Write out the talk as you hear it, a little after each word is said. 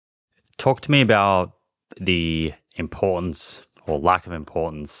Talk to me about the importance or lack of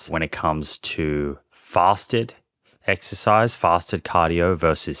importance when it comes to fasted exercise, fasted cardio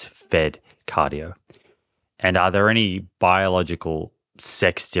versus fed cardio. And are there any biological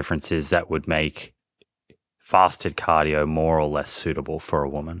sex differences that would make fasted cardio more or less suitable for a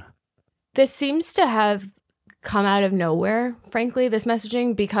woman? This seems to have come out of nowhere, frankly, this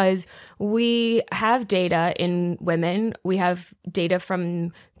messaging, because we have data in women. We have data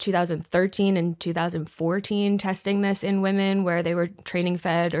from 2013 and 2014 testing this in women where they were training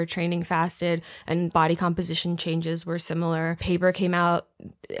fed or training fasted and body composition changes were similar. Paper came out,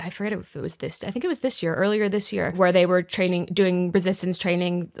 I forget if it was I think it was earlier this year, where they were doing resistance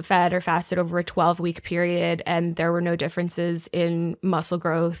training fed or fasted over a 12-week period, and there were no differences in muscle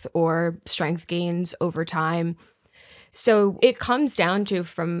growth or strength gains over time. So it comes down to,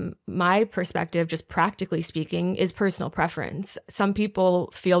 from my perspective, just practically speaking, is personal preference. Some people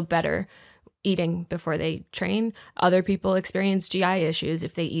feel better eating before they train. Other people experience GI issues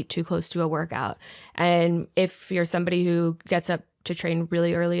if they eat too close to a workout. And if you're somebody who gets up to train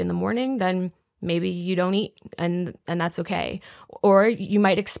really early in the morning, then maybe you don't eat, and that's okay. Or you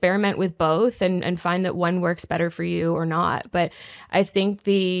might experiment with both and find that one works better for you or not. But I think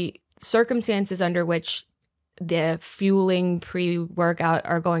the circumstances under which the fueling pre-workout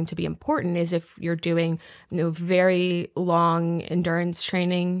are going to be important is if you're doing very long endurance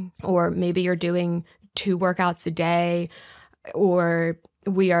training, or maybe you're doing 2 workouts a day, or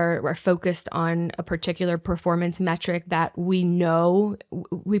we're focused on a particular performance metric that we know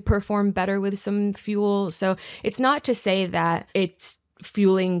we perform better with some fuel. So it's not to say that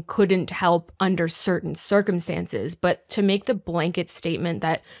fueling couldn't help under certain circumstances, but to make the blanket statement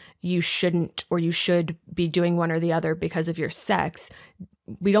that you shouldn't or you should be doing one or the other because of your sex,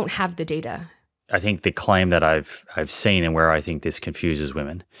 we don't have the data. I think the claim that I've seen, and where I think this confuses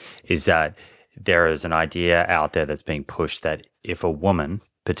women, is that there is an idea out there that's being pushed that if a woman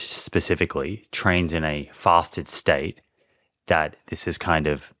specifically trains in a fasted state, that this is kind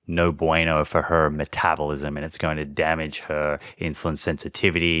of no bueno for her metabolism, and it's going to damage her insulin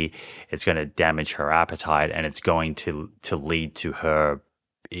sensitivity, it's going to damage her appetite, and it's going to lead to her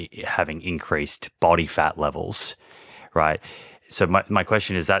having increased body fat levels, right? So my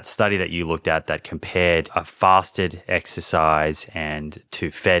question is, that study that you looked at that compared a fasted exercise and to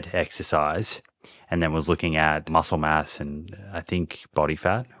fed exercise, and then was looking at muscle mass and I think body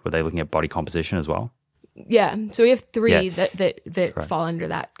fat, were they looking at body composition as well? Yeah. So we have 3 that right. fall under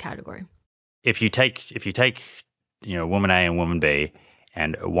that category. If you take woman A and woman B,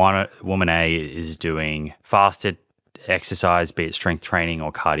 and woman A is doing fasted exercise, be it strength training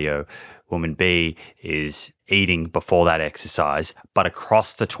or cardio, woman B is eating before that exercise, but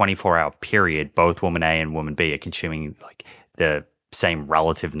across the 24-hour period, both woman A and woman B are consuming like the same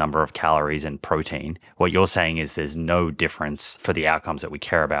relative number of calories and protein. What you're saying is there's no difference for the outcomes that we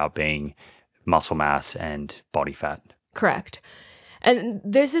care about, being muscle mass and body fat. Correct. And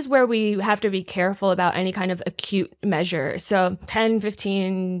this is where we have to be careful about any kind of acute measure. So 10,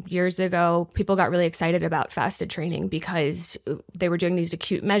 15 years ago, people got really excited about fasted training because they were doing these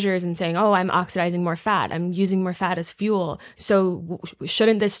acute measures and saying, oh, I'm oxidizing more fat, I'm using more fat as fuel. So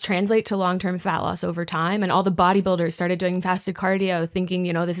shouldn't this translate to long-term fat loss over time? And all the bodybuilders started doing fasted cardio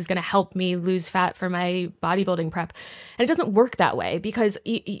thinking, this is going to help me lose fat for my bodybuilding prep. And it doesn't work that way, because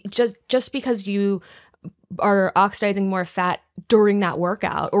just because you are oxidizing more fat during that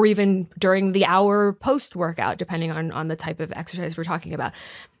workout, or even during the hour post-workout, depending on the type of exercise we're talking about,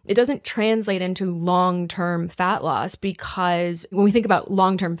 it doesn't translate into long-term fat loss. Because when we think about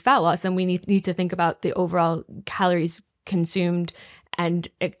long-term fat loss, then we need to think about the overall calories consumed and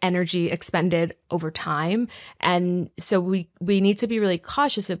energy expended over time. And so we need to be really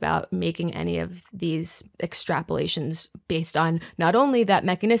cautious about making any of these extrapolations based on not only that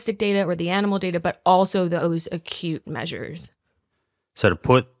mechanistic data or the animal data, but also those acute measures. So to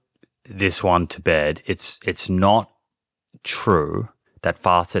put this one to bed, it's not true that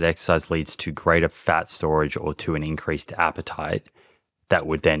fasted exercise leads to greater fat storage or to an increased appetite that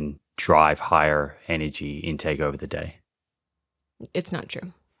would then drive higher energy intake over the day. It's not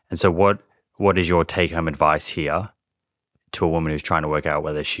true. And so what is your take-home advice here to a woman who's trying to work out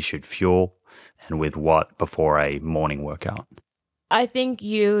whether she should fuel and with what before a morning workout? I think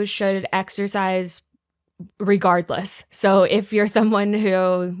you should exercise regardless. So if you're someone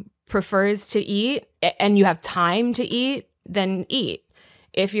who prefers to eat and you have time to eat, then eat.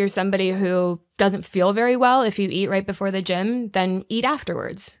 If you're somebody who doesn't feel very well, if you eat right before the gym, then eat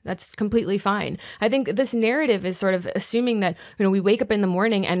afterwards. That's completely fine. I think this narrative is sort of assuming that, we wake up in the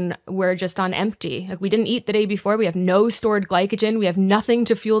morning and we're just on empty. Like, we didn't eat the day before. We have no stored glycogen. We have nothing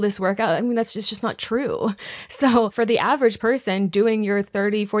to fuel this workout. I mean, that's just not true. So for the average person doing your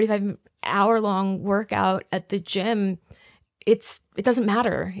 30, 45 hour long workout at the gym, it doesn't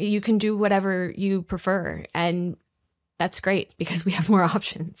matter. You can do whatever you prefer. And that's great because we have more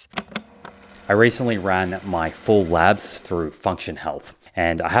options. I recently ran my full labs through Function Health,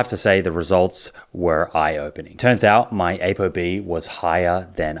 and I have to say the results were eye-opening. Turns out my ApoB was higher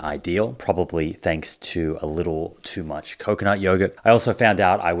than ideal, probably thanks to a little too much coconut yogurt. I also found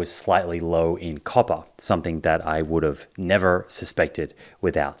out I was slightly low in copper, something that I would have never suspected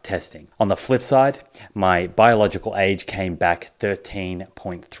without testing. On the flip side, my biological age came back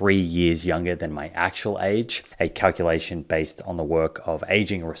 13.3 years younger than my actual age, a calculation based on the work of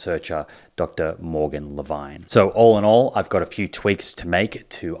aging researcher Dr. Morgan Levine. So all in all, I've got a few tweaks to make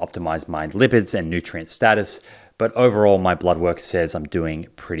to optimize my lipids and nutrient status, but overall my blood work says I'm doing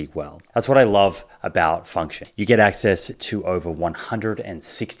pretty well. That's what I love about Function. You get access to over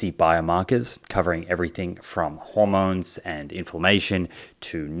 160 biomarkers covering everything from hormones and inflammation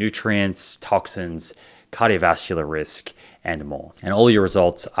to nutrients, toxins, cardiovascular risk, and more. And all your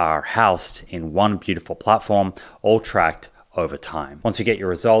results are housed in one beautiful platform, all tracked over time. Once you get your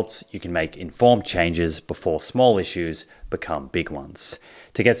results, you can make informed changes before small issues become big ones.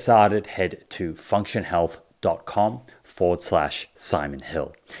 To get started, head to functionhealth.com/Simon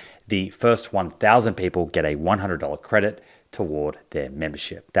Hill. The first 1,000 people get a $100 credit toward their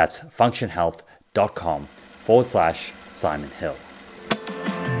membership. That's functionhealth.com/Simon Hill.